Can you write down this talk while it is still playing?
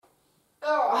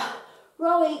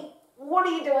Holly, what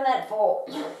are you doing that for?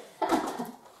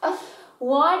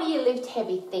 Why do you lift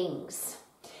heavy things?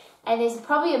 And there's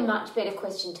probably a much better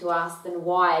question to ask than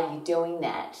why are you doing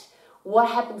that? What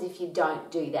happens if you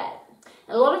don't do that?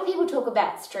 And a lot of people talk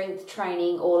about strength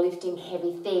training or lifting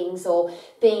heavy things or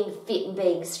being fit and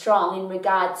being strong in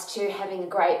regards to having a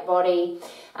great body,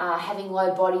 having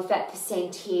low body fat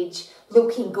percentage,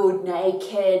 looking good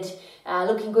naked,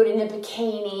 looking good in a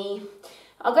bikini.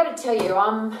 I've got to tell you,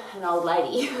 I'm an old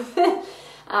lady.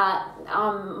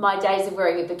 My days of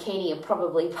wearing a bikini are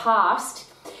probably past.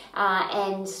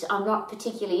 And I'm not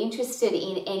particularly interested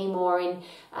in anymore in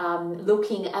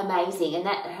looking amazing. And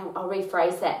that, I'll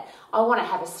rephrase that. I want to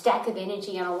have a stack of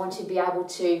energy, and I want to be able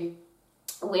to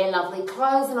wear lovely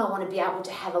clothes, and I want to be able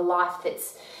to have a life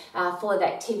that's full of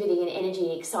activity and energy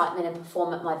and excitement and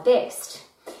perform at my best.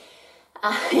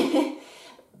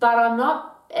 But I'm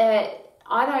not,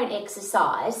 I don't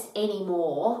exercise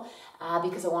anymore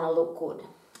because I want to look good.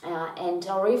 And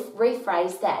I'll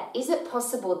rephrase that. Is it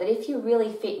possible that if you're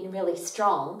really fit and really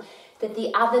strong, that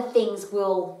the other things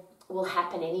will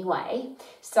happen anyway?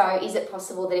 So is it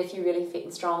possible that if you're really fit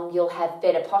and strong, you'll have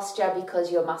better posture because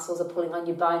your muscles are pulling on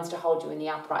your bones to hold you in the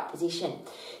upright position?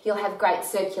 You'll have great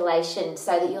circulation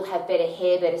so that you'll have better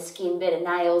hair, better skin, better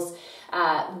nails,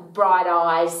 bright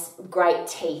eyes, great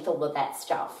teeth, all of that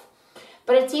stuff.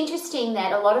 But it's interesting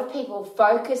that a lot of people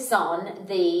focus on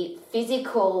the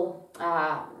physical,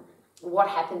 what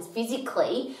happens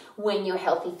physically when you're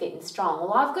healthy, fit and strong.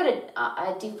 Well, I've got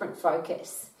a different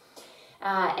focus.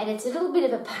 And it's a little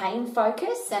bit of a pain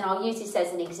focus, and I'll use this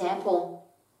as an example.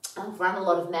 I've run a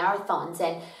lot of marathons,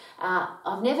 and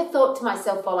I've never thought to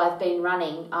myself while I've been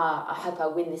running, I hope I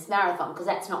win this marathon, because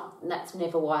that's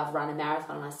never why I've run a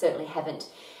marathon, and I certainly haven't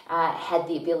had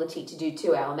the ability to do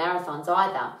 2-hour marathons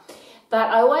either. But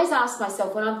I always ask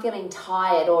myself when I'm feeling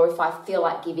tired or if I feel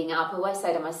like giving up, I always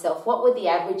say to myself, what would the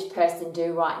average person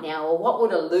do right now? Or what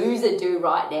would a loser do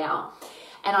right now?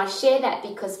 And I share that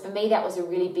because for me, that was a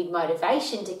really big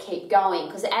motivation to keep going.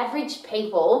 Because average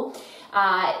people,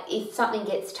 if something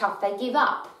gets tough, they give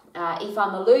up. If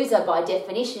I'm a loser, by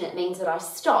definition, it means that I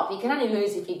stop. You can only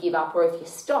lose if you give up or if you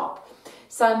stop.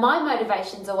 So my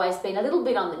motivation's always been a little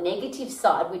bit on the negative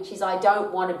side, which is I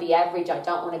don't want to be average, I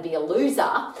don't want to be a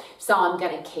loser, so I'm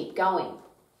going to keep going.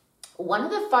 One of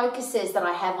the focuses that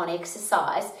I have on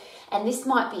exercise, and this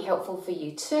might be helpful for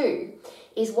you too,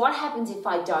 is what happens if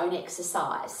I don't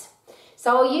exercise.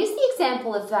 So I'll use the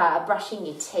example of brushing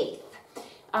your teeth.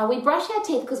 We brush our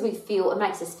teeth because it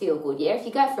makes us feel good, yeah? If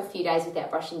you go for a few days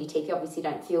without brushing your teeth, you obviously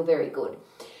don't feel very good.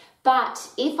 But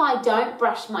if I don't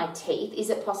brush my teeth, is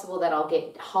it possible that I'll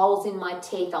get holes in my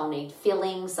teeth? I'll need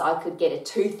fillings. I could get a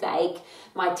toothache.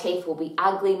 My teeth will be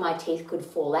ugly. My teeth could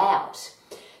fall out.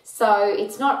 So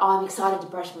it's not, I'm excited to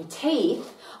brush my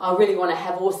teeth. I really want to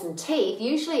have awesome teeth.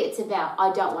 Usually it's about,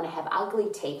 I don't want to have ugly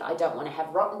teeth. I don't want to have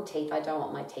rotten teeth. I don't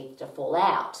want my teeth to fall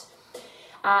out.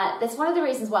 That's one of the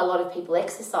reasons why a lot of people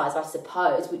exercise, I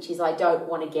suppose, which is I don't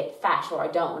want to get fat, or I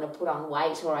don't want to put on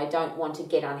weight, or I don't want to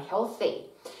get unhealthy.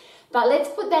 But let's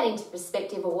put that into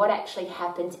perspective of what actually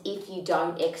happens if you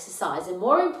don't exercise, and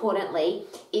more importantly,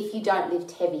 if you don't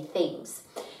lift heavy things.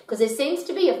 Because there seems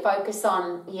to be a focus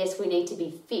on, yes, we need to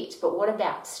be fit, but what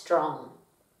about strong?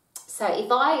 So if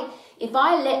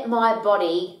I let my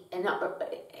body, and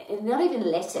not even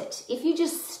let it, if you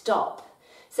just stop.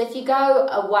 So if you go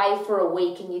away for a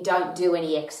week and you don't do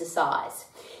any exercise,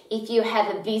 if you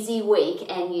have a busy week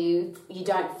and you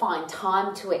don't find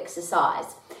time to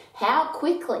exercise, how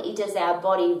quickly does our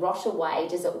body rot away?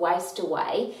 Does it waste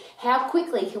away? How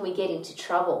quickly can we get into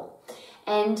trouble?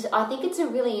 And I think it's a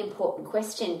really important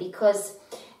question because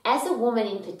as a woman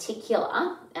in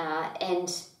particular,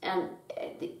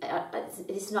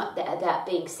 it's not about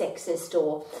being sexist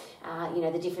or,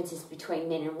 the differences between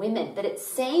men and women, but it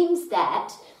seems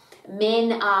that men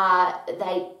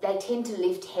they tend to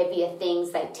lift heavier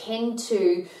things. They tend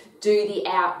to do the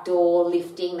outdoor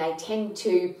lifting. They tend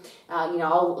to,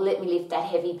 let me lift that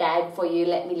heavy bag for you.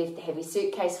 Let me lift the heavy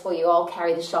suitcase for you. I'll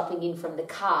carry the shopping in from the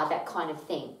car, that kind of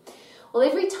thing. Well,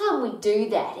 every time we do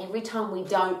that, every time we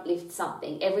don't lift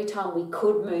something, every time we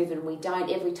could move and we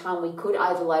don't, every time we could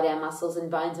overload our muscles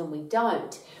and bones and we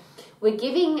don't, we're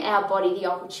giving our body the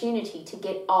opportunity to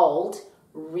get old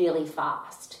really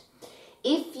fast.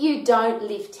 If you don't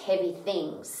lift heavy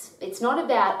things, it's not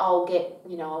about, I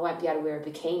won't be able to wear a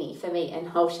bikini for me, and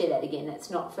I'll share that again,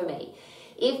 that's not for me.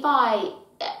 If I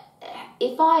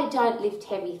don't lift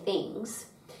heavy things,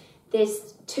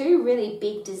 there's two really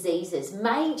big diseases,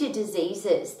 major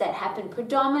diseases that happen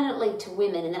predominantly to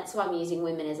women, and that's why I'm using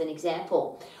women as an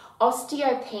example.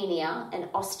 Osteopenia and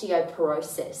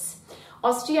osteoporosis.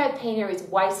 Osteopenia is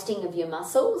wasting of your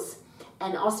muscles,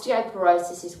 and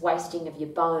osteoporosis is wasting of your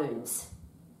bones.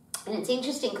 And it's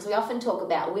interesting because we often talk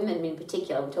about women in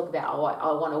particular. We talk about, oh,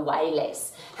 I want to weigh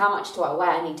less. How much do I weigh?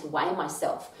 I need to weigh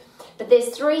myself. But there's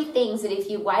three things that if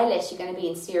you weigh less, you're going to be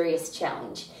in serious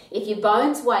challenge. If your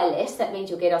bones weigh less, that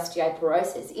means you'll get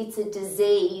osteoporosis. It's a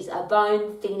disease, a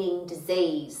bone thinning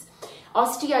disease.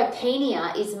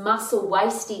 Osteopenia is muscle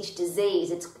wastage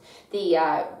disease. It's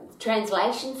the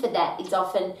translation for that is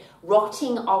often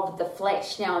rotting of the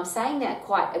flesh. Now, I'm saying that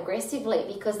quite aggressively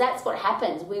because that's what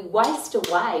happens. We waste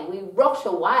away, we rot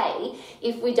away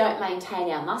if we don't maintain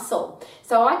our muscle.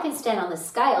 So I can stand on the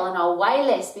scale and I'll weigh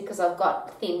less because I've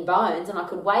got thin bones, and I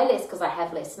could weigh less because I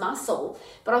have less muscle.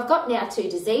 But I've got now two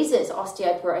diseases,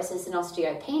 osteoporosis and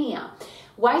osteopenia.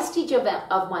 Wastage of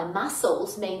my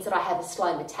muscles means that I have a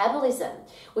slow metabolism,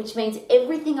 which means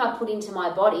everything I put into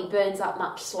my body burns up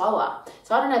much slower.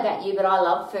 So I don't know about you, but I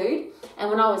love food. And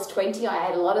when I was 20, I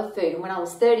ate a lot of food. And when I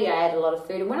was 30, I ate a lot of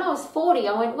food. And when I was 40,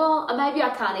 I went, well, maybe I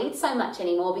can't eat so much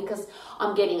anymore because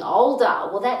I'm getting older.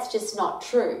 Well, that's just not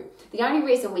true. The only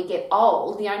reason we get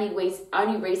old, the only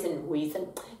reason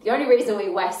we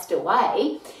waste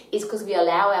away is because we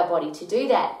allow our body to do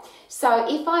that. So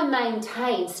if I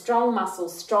maintain strong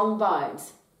muscles, strong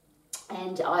bones,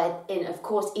 and of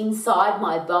course inside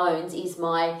my bones is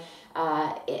my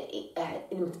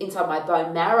inside my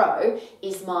bone marrow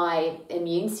is my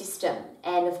immune system.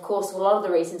 And of course, a lot of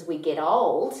the reasons we get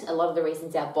old, a lot of the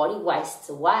reasons our body wastes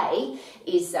away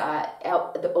is a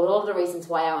lot of the reasons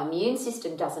why our immune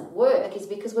system doesn't work is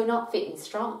because we're not fit and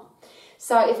strong.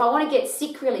 So if I want to get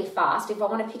sick really fast, if I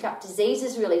want to pick up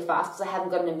diseases really fast because I haven't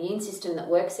got an immune system that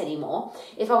works anymore,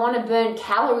 if I want to burn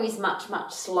calories much,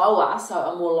 much slower, so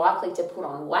I'm more likely to put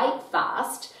on weight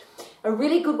fast, a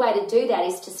really good way to do that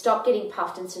is to stop getting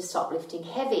puffed and to stop lifting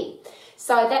heavy.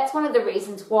 So that's one of the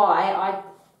reasons why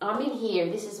I'm in here.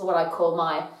 This is what I call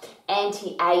my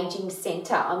anti-aging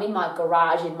center. I'm in my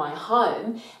garage in my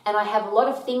home, and I have a lot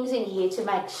of things in here to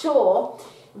make sure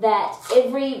that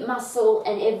every muscle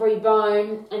and every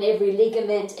bone and every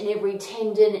ligament and every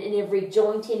tendon and every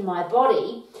joint in my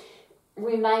body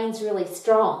remains really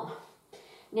strong.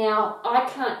 Now, I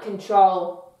can't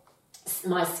control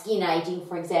my skin aging,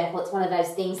 for example. It's one of those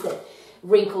things that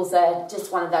wrinkles are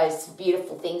just one of those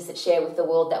beautiful things that share with the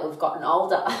world that we've gotten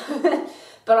older.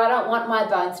 But I don't want my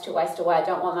bones to waste away. I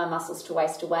don't want my muscles to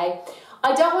waste away.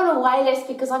 I don't want to weigh less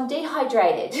because I'm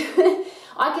dehydrated.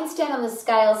 I can stand on the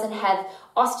scales and have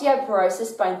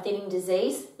osteoporosis, bone thinning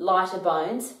disease, lighter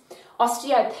bones,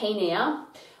 osteopenia,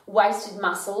 wasted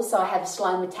muscles, so I have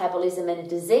slow metabolism and a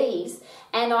disease,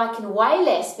 and I can weigh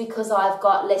less because I've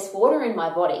got less water in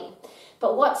my body.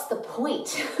 But what's the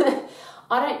point?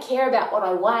 I don't care about what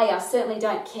I weigh. I certainly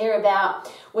don't care about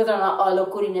whether or not I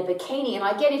look good in a bikini. And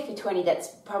I get if you're 20, that's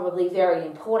probably very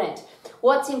important.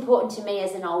 What's important to me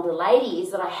as an older lady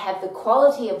is that I have the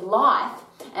quality of life,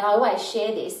 and I always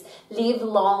share this, live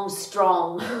long,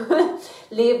 strong.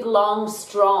 Live long,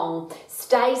 strong.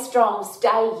 Stay strong,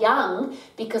 stay young,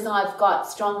 because I've got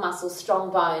strong muscles,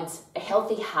 strong bones, a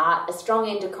healthy heart, a strong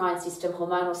endocrine system,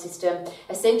 hormonal system,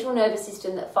 a central nervous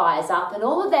system that fires up, and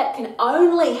all of that can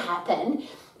only happen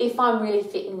if I'm really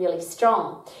fit and really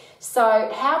strong. So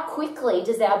how quickly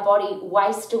does our body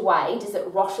waste away? Does it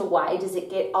rot away? Does it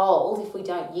get old if we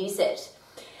don't use it?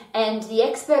 And the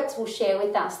experts will share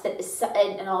with us that,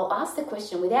 and I'll ask the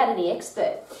question without any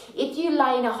expert, if you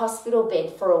lay in a hospital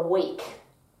bed for a week,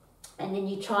 and then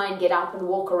you try and get up and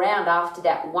walk around after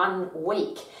that 1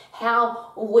 week,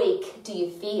 how weak do you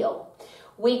feel?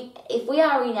 If we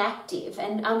are inactive,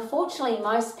 and unfortunately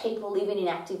most people live an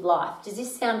inactive life. Does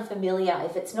this sound familiar?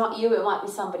 If it's not you, it might be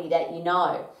somebody that you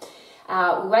know.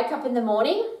 We wake up in the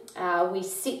morning, we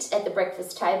sit at the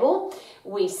breakfast table,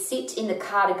 we sit in the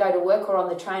car to go to work or on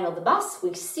the train or the bus,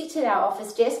 we sit at our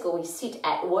office desk or we sit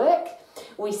at work,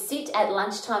 we sit at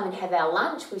lunchtime and have our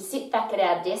lunch, we sit back at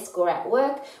our desk or at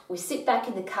work, we sit back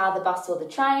in the car, the bus or the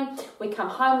train, we come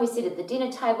home, we sit at the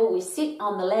dinner table, we sit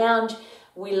on the lounge,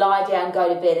 we lie down,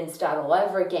 go to bed and start all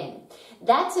over again.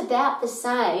 That's about the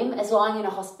same as lying in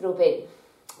a hospital bed.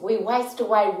 We waste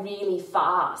away really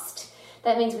fast.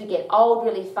 That means we get old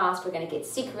really fast, we're going to get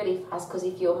sick really fast, because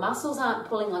if your muscles aren't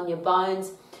pulling on your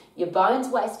bones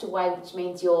waste away, which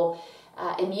means your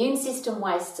immune system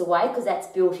wastes away because that's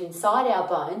built inside our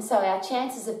bones. So our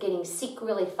chances of getting sick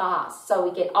really fast. So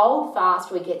we get old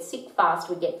fast, we get sick fast,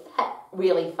 we get fat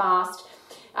really fast.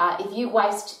 If you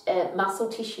waste muscle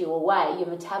tissue away, your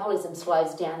metabolism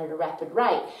slows down at a rapid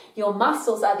rate. Your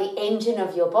muscles are the engine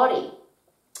of your body.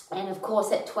 And of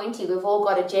course, at 20, we've all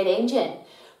got a jet engine.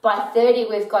 By 30,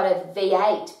 we've got a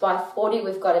V8. By 40,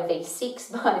 we've got a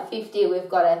V6. By 50, we've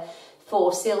got a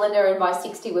 4-cylinder. And by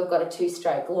 60, we've got a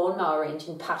 2-stroke lawnmower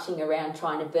engine putting around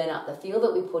trying to burn up the fuel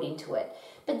that we put into it.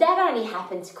 But that only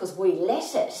happens because we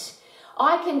let it.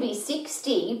 I can be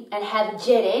 60 and have a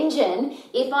jet engine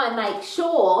if I make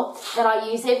sure that I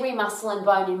use every muscle and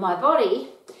bone in my body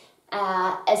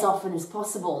as often as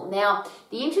possible. Now,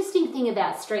 the interesting thing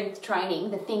about strength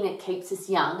training, the thing that keeps us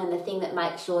young and the thing that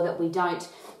makes sure that we don't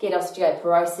get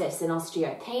osteoporosis and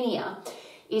osteopenia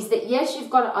is that, yes, you've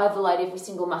got to overload every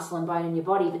single muscle and bone in your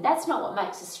body, but that's not what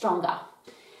makes us stronger.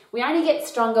 We only get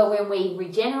stronger when we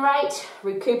regenerate,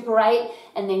 recuperate,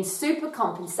 and then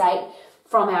supercompensate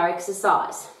from our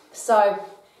exercise. So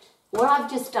what I've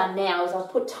just done now is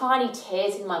I've put tiny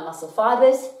tears in my muscle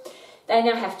fibers. They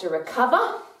now have to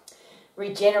recover,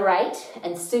 regenerate,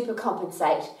 and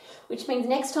supercompensate, which means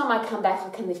next time I come back, I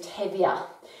can lift heavier.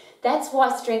 That's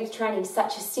why strength training is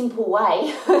such a simple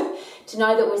way to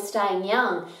know that we're staying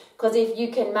young. Because if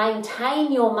you can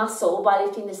maintain your muscle by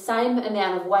lifting the same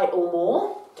amount of weight or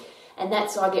more, and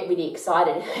that's why I get really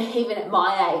excited. Even at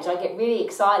my age, I get really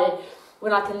excited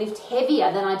when I can lift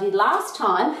heavier than I did last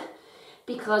time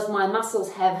because my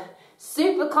muscles have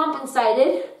super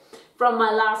compensated from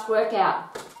my last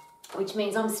workout, which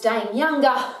means I'm staying younger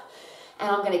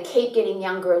and I'm going to keep getting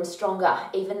younger and stronger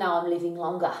even though I'm living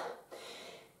longer.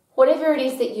 Whatever it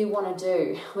is that you want to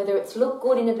do, whether it's look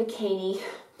good in a bikini,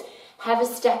 have a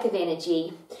stack of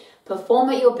energy, perform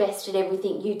at your best at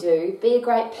everything you do, be a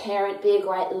great parent, be a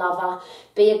great lover,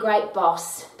 be a great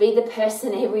boss, be the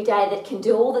person every day that can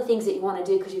do all the things that you want to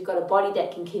do because you've got a body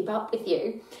that can keep up with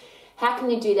you. How can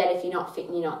you do that if you're not fit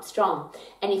and you're not strong?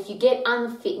 And if you get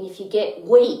unfit and if you get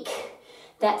weak,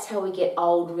 that's how we get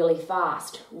old really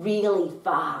fast, really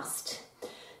fast.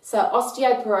 So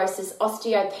osteoporosis,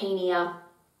 osteopenia,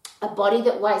 a body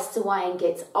that wastes away and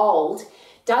gets old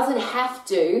doesn't have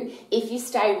to if you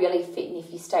stay really fit and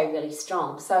if you stay really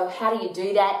strong. So how do you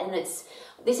do that? And this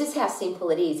is how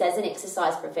simple it is. As an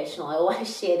exercise professional, I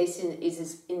always share this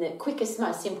in the quickest,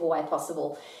 most simple way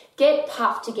possible. Get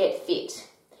puffed to get fit.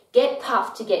 Get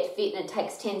puffed to get fit, and it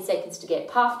takes 10 seconds to get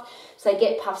puffed. So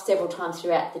get puffed several times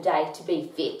throughout the day to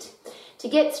be fit. To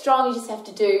get strong, you just have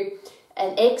to do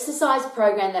an exercise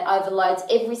program that overloads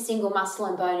every single muscle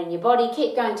and bone in your body.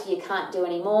 Keep going till you can't do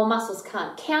any more. Muscles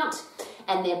can't count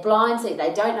and they're blind, so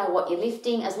they don't know what you're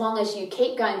lifting. As long as you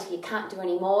keep going till you can't do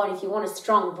any more, and if you want a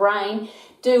strong brain,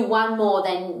 do one more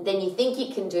than you think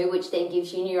you can do, which then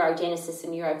gives you neurogenesis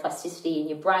and neuroplasticity in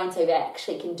your brain, so you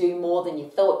actually can do more than you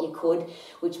thought you could,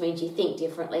 which means you think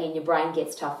differently and your brain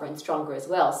gets tougher and stronger as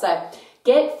well. So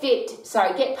get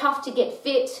puffed to get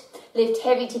fit, lift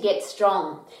heavy to get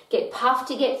strong. Get puffed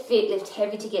to get fit, lift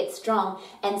heavy to get strong,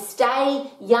 and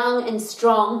stay young and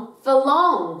strong for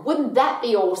long. Wouldn't that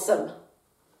be awesome?